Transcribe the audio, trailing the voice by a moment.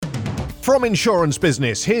From Insurance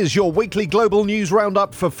Business, here's your weekly global news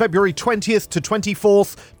roundup for February 20th to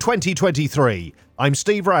 24th, 2023. I'm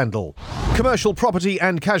Steve Randall. Commercial property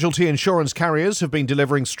and casualty insurance carriers have been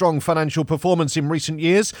delivering strong financial performance in recent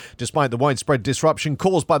years, despite the widespread disruption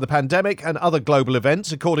caused by the pandemic and other global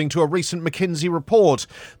events, according to a recent McKinsey report.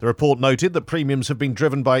 The report noted that premiums have been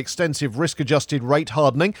driven by extensive risk-adjusted rate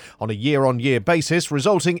hardening on a year-on-year basis,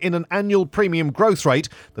 resulting in an annual premium growth rate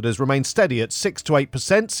that has remained steady at 6 to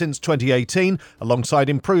 8% since 2018, alongside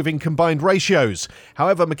improving combined ratios.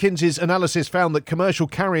 However, McKinsey's analysis found that commercial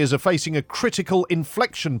carriers are facing a critical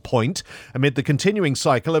inflection point amid the continuing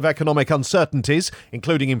cycle of economic uncertainties,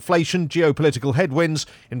 including inflation, geopolitical headwinds,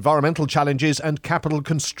 environmental challenges, and capital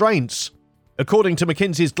constraints. According to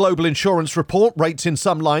McKinsey's Global Insurance Report, rates in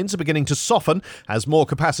some lines are beginning to soften as more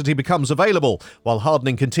capacity becomes available, while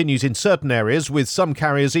hardening continues in certain areas, with some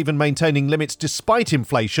carriers even maintaining limits despite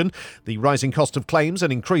inflation. The rising cost of claims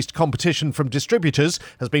and increased competition from distributors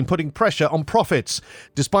has been putting pressure on profits.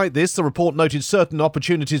 Despite this, the report noted certain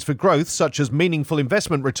opportunities for growth, such as meaningful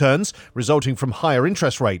investment returns resulting from higher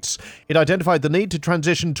interest rates. It identified the need to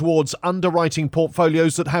transition towards underwriting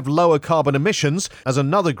portfolios that have lower carbon emissions as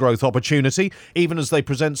another growth opportunity, even as they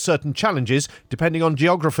present certain challenges depending on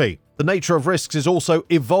geography. The nature of risks is also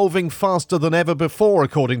evolving faster than ever before,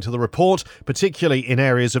 according to the report, particularly in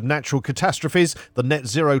areas of natural catastrophes, the net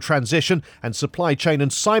zero transition, and supply chain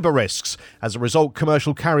and cyber risks. As a result,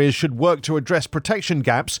 commercial carriers should work to address protection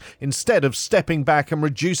gaps instead of stepping back and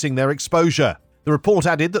reducing their exposure. The report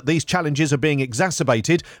added that these challenges are being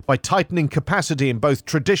exacerbated by tightening capacity in both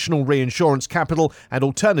traditional reinsurance capital and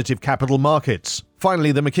alternative capital markets.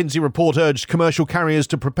 Finally, the McKinsey report urged commercial carriers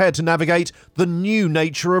to prepare to navigate the new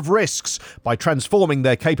nature of risks by transforming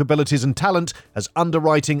their capabilities and talent as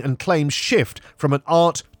underwriting and claims shift from an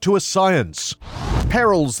art to a science.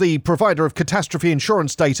 Perils, the provider of catastrophe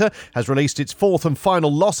insurance data, has released its fourth and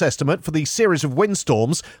final loss estimate for the series of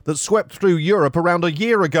windstorms that swept through Europe around a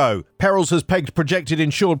year ago. Perils has pegged projected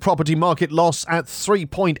insured property market loss at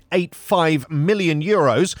 €3.85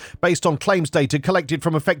 million based on claims data collected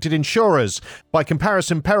from affected insurers. By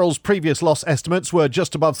comparison, Perils' previous loss estimates were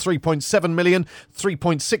just above 3.7 million,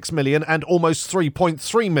 3.6 million and almost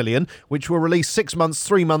 3.3 million, which were released 6 months,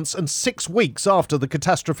 3 months and 6 weeks after the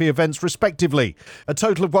catastrophe events respectively. A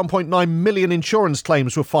total of 1.9 million insurance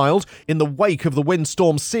claims were filed in the wake of the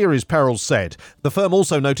windstorm series, Perils said. The firm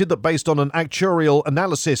also noted that based on an actuarial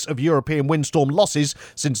analysis of European windstorm losses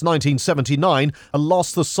since 1979, a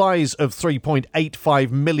loss the size of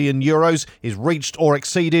 €3.85 million is reached or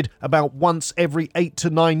exceeded about once every 8 to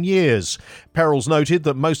 9 years. Perils noted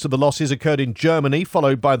that most of the losses occurred in Germany,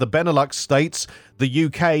 followed by the Benelux states, the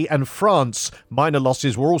UK and France. Minor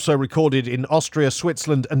losses were also recorded in Austria,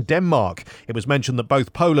 Switzerland and Denmark. It was mentioned that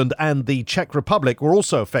both Poland and the Czech Republic were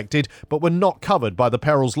also affected, but were not covered by the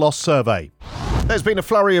Perils Loss Survey. There's been a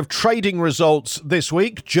flurry of trading results this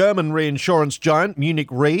week. German reinsurance giant Munich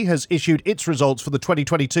Re has issued its results for the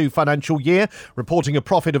 2022 financial year, reporting a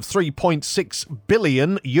profit of €3.6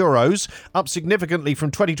 billion, up significantly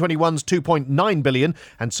from 2021's €2.9 billion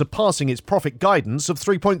and surpassing its profit guidance of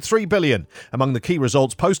 €3.3 billion. Among the key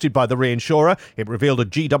results posted by the reinsurer, it revealed a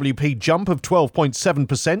GWP jump of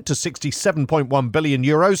 12.7% to €67.1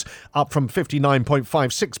 billion, up from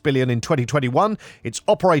 €59.56 billion in 2021. Its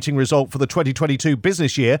operating result for the 2022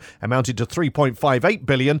 business year amounted to €3.58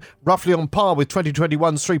 billion, roughly on par with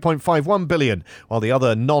 2021's €3.51 billion, while the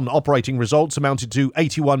other non-operating results amounted to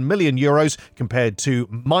 €81 million compared to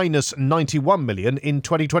minus €91 million in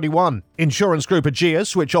 2021. Insurance group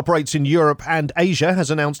Ageas, which operates in Europe and Asia, has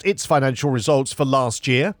announced its financial results for last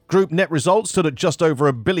year. Group net results stood at just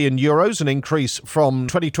over €1 billion, an increase from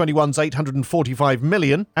 2021's €845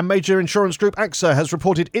 million. And major insurance group AXA has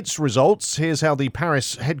reported its results. Here's how the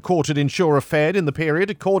Paris-headquartered insurer fared in the period,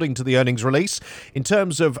 according to the earnings release. In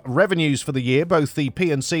terms of revenues for the year, both the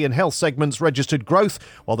P&C and health segments registered growth,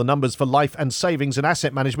 while the numbers for life and savings and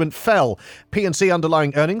asset management fell. P&C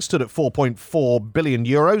underlying earnings stood at €4.4 billion,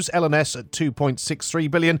 L&S at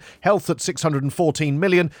 €2.63 billion, health at €614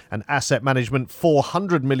 million, and asset management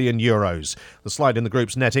 €400 million. The slide in the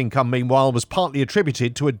group's net income, meanwhile, was partly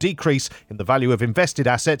attributed to a decrease in the value of invested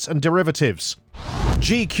assets and derivatives.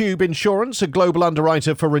 G-Cube Insurance, a global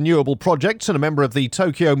underwriter for renewable projects and a member of the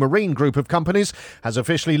Tokio Marine group of companies, has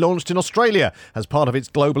officially launched in Australia as part of its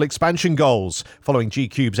global expansion goals. Following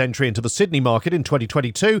G-Cube's entry into the Sydney market in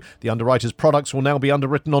 2022, the underwriter's products will now be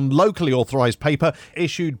underwritten on locally authorised paper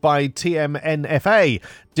issued by TMNFA.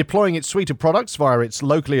 Deploying its suite of products via its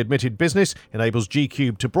locally admitted business enables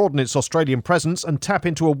G-Cube to broaden its Australian presence and tap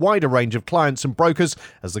into a wider range of clients and brokers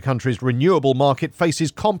as the country's renewable market faces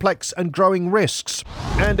complex and growing risks.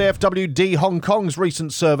 And FWD Hong Kong's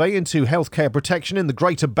recent survey into healthcare protection in the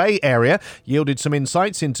Greater Bay Area yielded some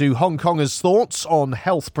insights into Hong Kongers' thoughts on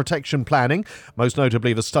health protection planning. Most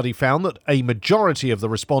notably, the study found that a majority of the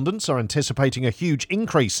respondents are anticipating a huge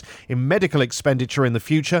increase in medical expenditure in the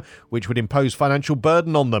future, which would impose financial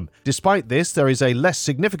burden on them. Despite this, there is a less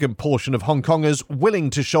significant portion of Hong Kongers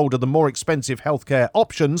willing to shoulder the more expensive healthcare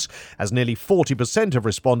options, as nearly 40% of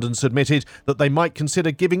respondents admitted that they might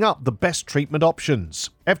consider giving up the best treatment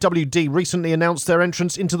options. FWD recently announced their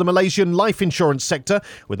entrance into the Malaysian life insurance sector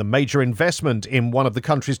with a major investment in one of the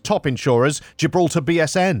country's top insurers, Gibraltar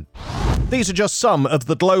BSN. These are just some of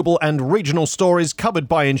the global and regional stories covered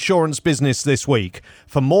by Insurance Business this week.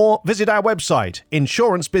 For more, visit our website,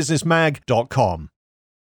 insurancebusinessmag.com.